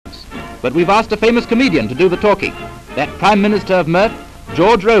but we've asked a famous comedian to do the talking. That Prime Minister of Mirth,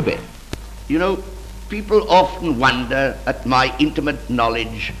 George Robey. You know, people often wonder at my intimate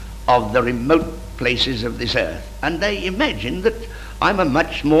knowledge of the remote places of this earth, and they imagine that I'm a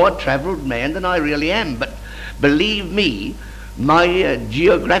much more travelled man than I really am. But believe me, my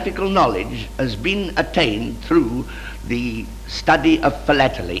geographical knowledge has been attained through the study of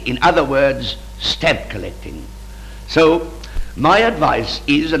philately, in other words, stamp collecting. So my advice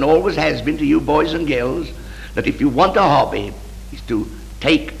is, and always has been to you boys and girls, that if you want a hobby, is to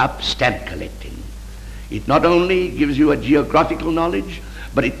take up stamp collecting. It not only gives you a geographical knowledge,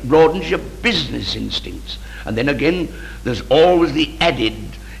 but it broadens your business instincts. And then again, there's always the added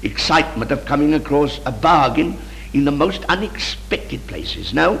excitement of coming across a bargain in the most unexpected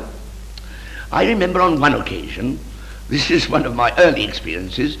places. Now, I remember on one occasion, this is one of my early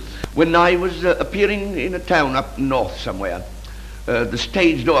experiences, when I was appearing in a town up north somewhere. The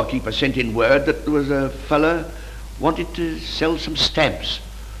stage doorkeeper sent in word that there was a fella wanted to sell some stamps.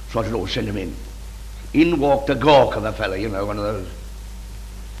 So I said, oh, send him in. In walked a gawk of a fella, you know, one of those,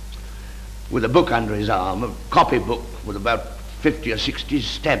 with a book under his arm, a copy book with about 50 or 60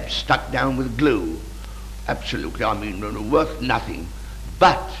 stamps stuck down with glue. Absolutely, I mean, worth nothing.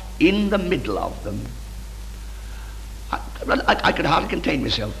 But in the middle of them, I could hardly contain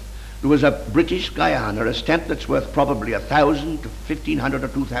myself. There was a British Guiana, a stamp that's worth probably 1,000 to 1,500 or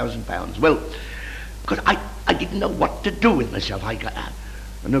 2,000 pounds. Well, because I didn't know what to do with myself.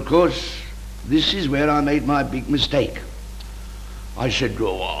 And of course, this is where I made my big mistake. I said,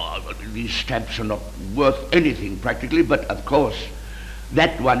 oh, these stamps are not worth anything practically, but of course,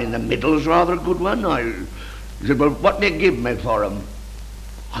 that one in the middle is rather a good one. He said, well, what do you give me for them?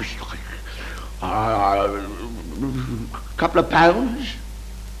 I said, a couple of pounds.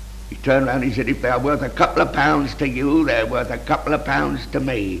 He turned around and he said, if they're worth a couple of pounds to you, they're worth a couple of pounds to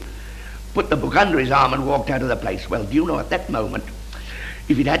me. Put the book under his arm and walked out of the place. Well, do you know, at that moment,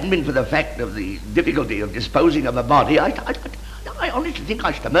 if it hadn't been for the fact of the difficulty of disposing of a body, I honestly think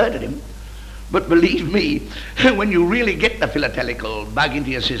I should have murdered him. But believe me, when you really get the philatelical bug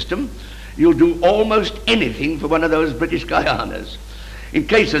into your system, you'll do almost anything for one of those British Guianas. In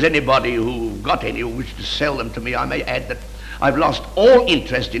case there's anybody who got any who wished to sell them to me, I may add that I've lost all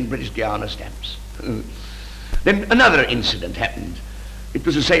interest in British Guiana stamps. Then another incident happened. It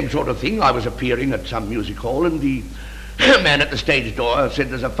was the same sort of thing. I was appearing at some music hall, and the man at the stage door said,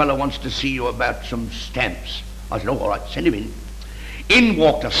 there's a fellow wants to see you about some stamps. I said, oh, all right, send him in. In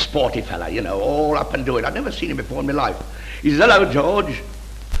walked a sporty fella, you know, all up and do it. I'd never seen him before in my life. He says, hello, George.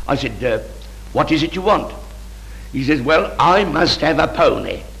 I said, what is it you want? He says, well, I must have a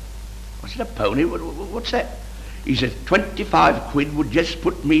pony. I said, a pony? What's that? He says, 25 quid would just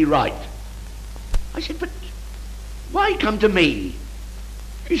put me right. I said, but why come to me?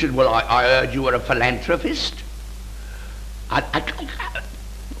 He said, well, I heard you were a philanthropist.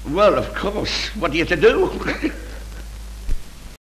 Well, of course, what are you to do?